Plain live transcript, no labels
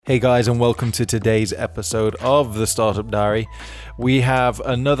Hey guys, and welcome to today's episode of the Startup Diary. We have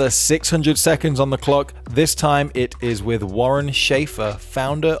another 600 seconds on the clock. This time it is with Warren Schaefer,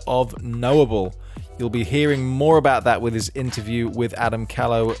 founder of Knowable. You'll be hearing more about that with his interview with Adam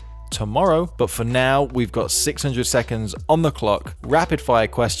Callow tomorrow. But for now, we've got 600 seconds on the clock. Rapid fire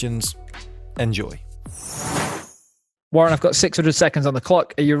questions. Enjoy. Warren, I've got 600 seconds on the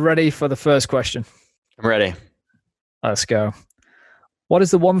clock. Are you ready for the first question? I'm ready. Let's go. What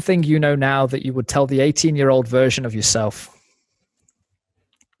is the one thing you know now that you would tell the 18-year-old version of yourself?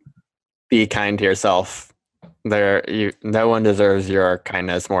 Be kind to yourself. No one deserves your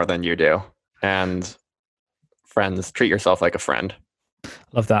kindness more than you do. And friends, treat yourself like a friend.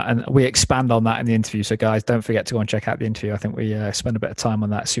 Love that. And we expand on that in the interview. So guys, don't forget to go and check out the interview. I think we spend a bit of time on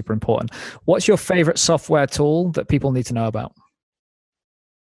that. Super important. What's your favorite software tool that people need to know about?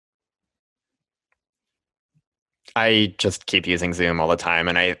 I just keep using Zoom all the time,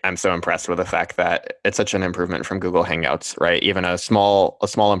 and I'm so impressed with the fact that it's such an improvement from Google Hangouts, right? Even a small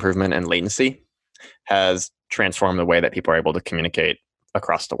improvement in latency has transformed the way that people are able to communicate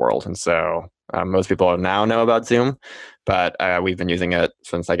across the world. And so most people now know about Zoom, but we've been using it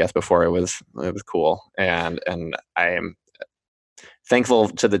since, I guess, before it was cool. And I am thankful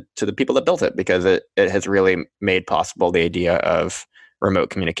to the people that built it, because it has really made possible the idea of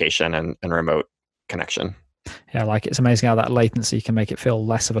remote communication and remote connection. Yeah, like it's amazing how that latency can make it feel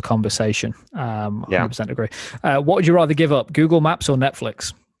less of a conversation. 100% agree. What would you rather give up, Google Maps or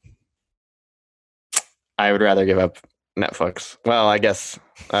Netflix? I would rather give up Netflix. Well, I guess,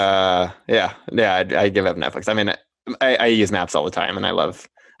 I give up Netflix. I mean, I use Maps all the time, and I love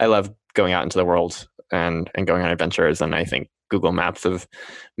going out into the world and going on adventures. And I think Google Maps have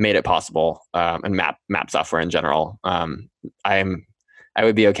made it possible, and map software in general. I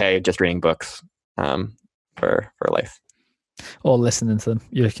would be okay just reading books. For life, or listening to them.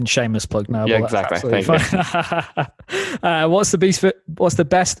 You can shameless plug now. Yeah, exactly. What's the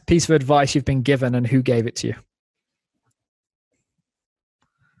best piece of advice you've been given, and who gave it to you?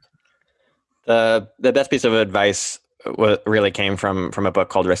 The best piece of advice really came from a book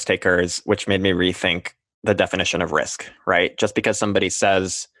called Risk Takers, which made me rethink the definition of risk. Right, just because somebody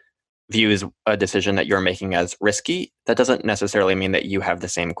views a decision that you're making as risky, that doesn't necessarily mean that you have the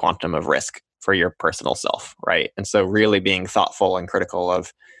same quantum of risk for your personal self, right? And so really being thoughtful and critical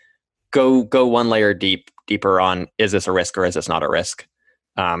of go one layer deeper on, is this a risk or is this not a risk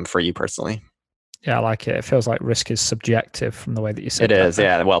for you personally? Yeah, I like it. It feels like risk is subjective from the way that you said it. It is,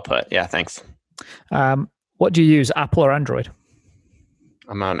 yeah, well put. Yeah, thanks. What do you use, Apple or Android?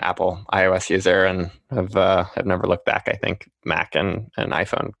 I'm an Apple iOS user, and have never looked back. I think Mac and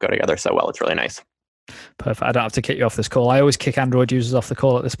iPhone go together so well. It's really nice. Perfect. I don't have to kick you off this call. I always kick Android users off the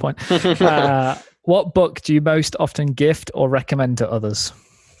call at this point. What book do you most often gift or recommend to others?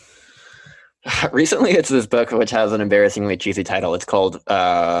 Recently, it's this book which has an embarrassingly cheesy title. It's called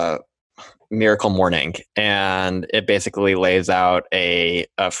Miracle Morning, and it basically lays out a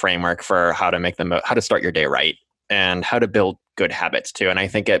framework for how to how to start your day right and how to build good habits too. And I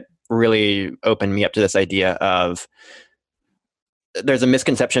think it really opened me up to this idea of there's a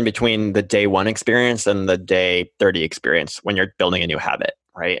misconception between the day 1 experience and the day 30 experience when you're building a new habit,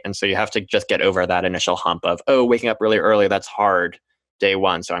 right? And so you have to just get over that initial hump of, waking up really early, that's hard day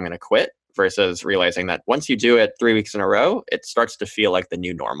 1, so I'm going to quit, versus realizing that once you do it 3 weeks in a row, it starts to feel like the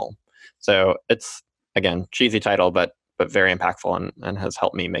new normal. So it's, again, cheesy title, but very impactful and has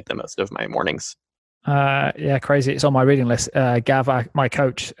helped me make the most of my mornings. Yeah, crazy. It's on my reading list. Gav, my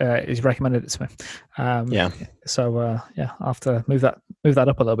coach, he's recommended it to me. So I'll have to move that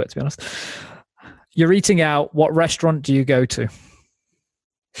up a little bit, to be honest. You're eating out. What restaurant do you go to?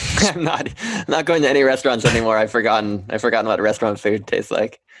 I'm not going to any restaurants anymore. I've forgotten what restaurant food tastes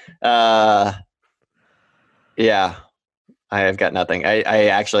like. Yeah, I have got nothing. I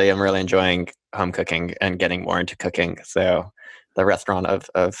actually am really enjoying home cooking and getting more into cooking. So the restaurant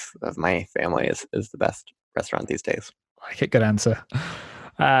of my family is the best restaurant these days. Like it, good answer.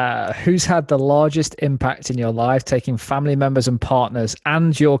 Who's had the largest impact in your life, taking family members and partners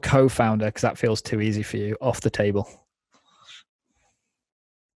and your co-founder, because that feels too easy for you, off the table?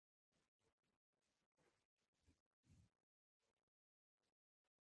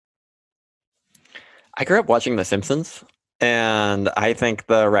 I grew up watching The Simpsons, and I think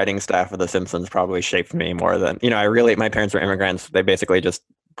the writing staff of The Simpsons probably shaped me more than, my parents were immigrants. They basically just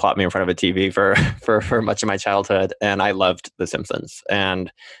plopped me in front of a TV for much of my childhood, and I loved The Simpsons.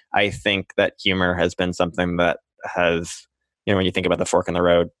 And I think that humor has been something that has, when you think about the fork in the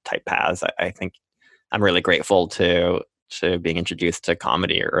road type paths, I think I'm really grateful to being introduced to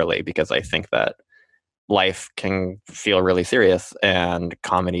comedy early, because I think that life can feel really serious, and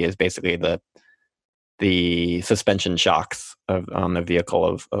comedy is basically the suspension shocks of on the vehicle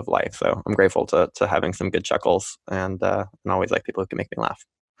of life. So I'm grateful to having some good chuckles, and always like people who can make me laugh.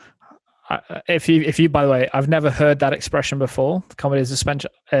 If you, by the way, I've never heard that expression before. Comedy is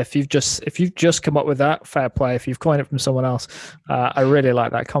suspension. If you've just come up with that, fair play. If you've coined it from someone else, I really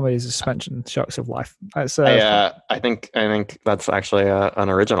like that. Comedy is suspension shocks of life. That's, I think that's actually an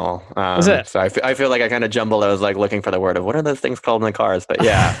original. Is it? So I feel like I kind of jumbled. I was like looking for the word of what are those things called in the cars, but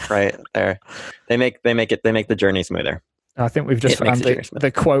yeah, right there. They make the journey smoother. I think we've just found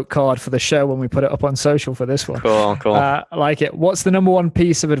the quote card for the show when we put it up on social for this one. Cool. I like it. What's the number one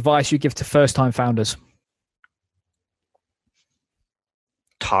piece of advice you give to first-time founders?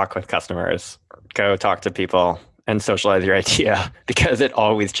 Talk with customers. Go talk to people and socialize your idea, because it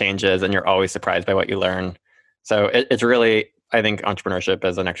always changes and you're always surprised by what you learn. So it's really, I think entrepreneurship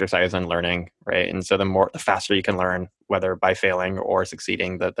is an exercise in learning, right? And so the faster you can learn, whether by failing or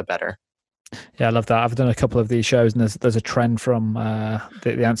succeeding, the better. Yeah, I love that. I've done a couple of these shows, and there's a trend from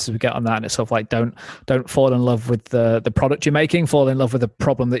the answers we get on that, and it's sort of like don't fall in love with the product you're making, fall in love with the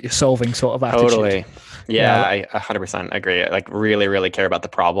problem that you're solving, sort of attitude. Totally. Yeah, I 100% agree. Like really, really care about the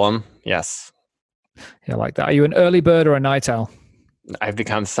problem. Yes. Yeah, I like that. Are you an early bird or a night owl? I've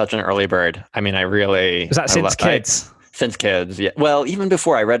become such an early bird. I mean, is that since kids? Since kids, yeah. Well, even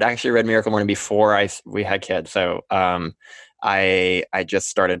before I read Miracle Morning before we had kids. So I just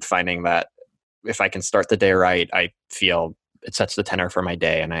started finding that if I can start the day right, I feel it sets the tenor for my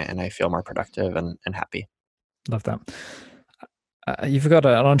day, and I feel more productive and happy. Love that. You've got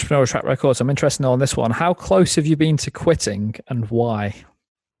an entrepreneurial track record, so I'm interested on this one. How close have you been to quitting, and why?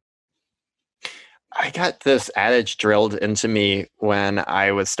 I got this adage drilled into me when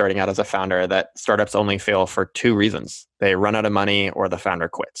I was starting out as a founder that startups only fail for two reasons. They run out of money or the founder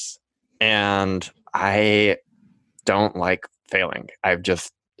quits. And I don't like failing.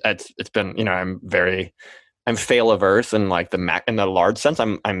 It's been, I'm fail averse in like in the large sense.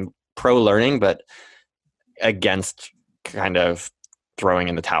 I'm pro learning, but against kind of throwing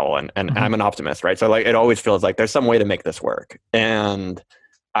in the towel, and mm-hmm. I'm an optimist, right? So like, it always feels like there's some way to make this work.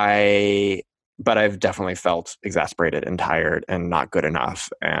 But I've definitely felt exasperated and tired and not good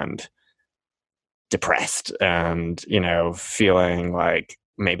enough and depressed and, feeling like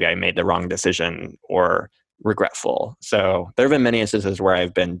maybe I made the wrong decision or regretful. So there have been many instances where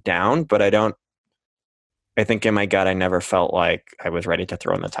I've been down, but I think in my gut, I never felt like I was ready to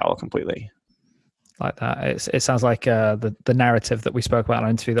throw in the towel completely. Like that. It sounds like the narrative that we spoke about in our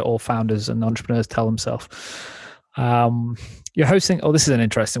interview that all founders and entrepreneurs tell themselves. You're hosting, this is an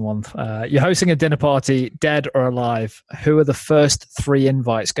interesting one. You're hosting a dinner party, dead or alive. Who are the first 3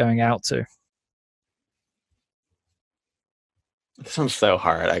 invites going out to? This one's so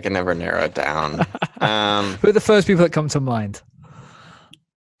hard. I can never narrow it down. Who are the first people that come to mind?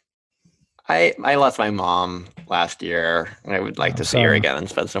 I lost my mom last year, and I would like to see her again and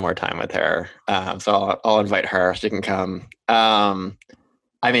spend some more time with her. So I'll invite her. She can come.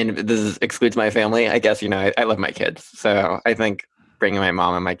 I mean, this excludes my family. I guess, I love my kids. So I think bringing my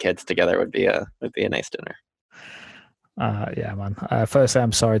mom and my kids together would be a nice dinner. Yeah, man. Firstly,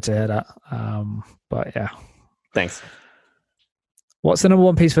 I'm sorry to hear that. But yeah. Thanks. What's the number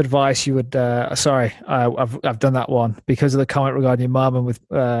one piece of advice you would? I've done that one because of the comment regarding your mum, and with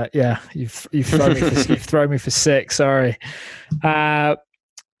you've thrown me for 6. Sorry. Where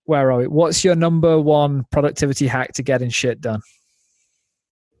are we? What's your number one productivity hack to getting shit done?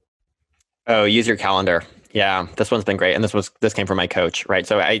 Oh, use your calendar. Yeah, this one's been great. And this came from my coach, right?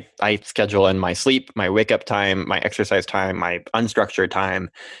 So I schedule in my sleep, my wake up time, my exercise time, my unstructured time,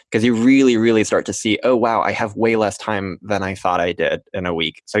 because you really, really start to see, oh, wow, I have way less time than I thought I did in a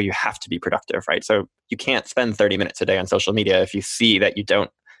week. So you have to be productive, right? So you can't spend 30 minutes a day on social media if you see that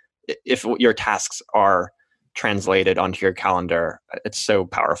if your tasks are translated onto your calendar. It's so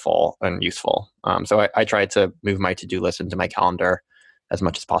powerful and useful. So I try to move my to-do list into my calendar as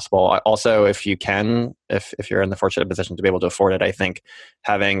much as possible. Also, if you can, if you're in the fortunate position to be able to afford it, I think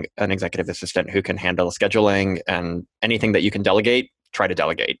having an executive assistant who can handle scheduling and anything that you can delegate, try to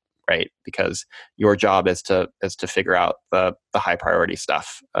delegate, right? Because your job is to figure out the high priority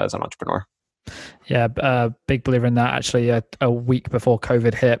stuff as an entrepreneur. Yeah, big believer in that. Actually, a week before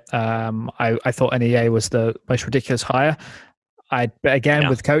COVID hit, I thought NEA was the most ridiculous hire.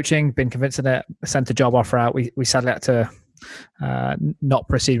 With coaching, been convinced in it, sent a job offer out. We sadly had to not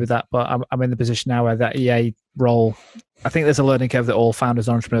proceed with that, but I'm in the position now where that EA role, I think there's a learning curve that all founders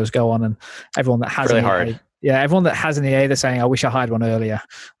and entrepreneurs go on, and everyone that has really hard. Yeah, everyone that has an EA, they're saying, I wish I had one earlier.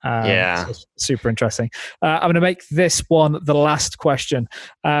 So super interesting. I'm going to make this one the last question.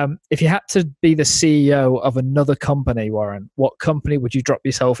 If you had to be the CEO of another company, Warren, what company would you drop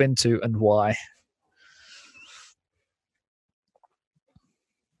yourself into and why?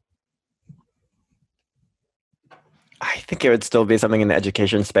 I think it would still be something in the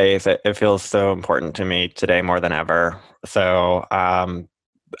education space. It feels so important to me today more than ever. So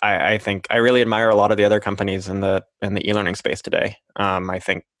I think I really admire a lot of the other companies in the e-learning space today. I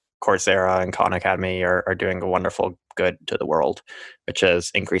think Coursera and Khan Academy are doing a wonderful good to the world, which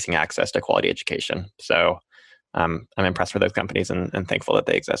is increasing access to quality education. So I'm impressed with those companies and thankful that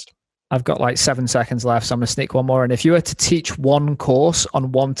they exist. I've got like 7 seconds left, so I'm going to sneak one more. And if you were to teach one course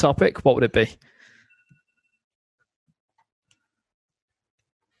on one topic, what would it be?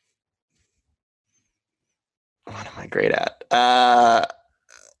 What am I great at?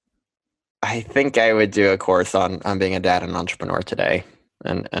 I think I would do a course on being a dad and entrepreneur today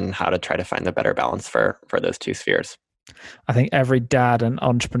and how to try to find the better balance for those two spheres. I think every dad and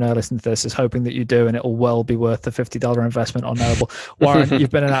entrepreneur listening to this is hoping that you do, and it will well be worth the $50 investment on Knowable. Warren,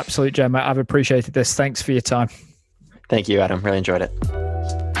 you've been an absolute gem. I've appreciated this. Thanks for your time. Thank you, Adam. Really enjoyed it.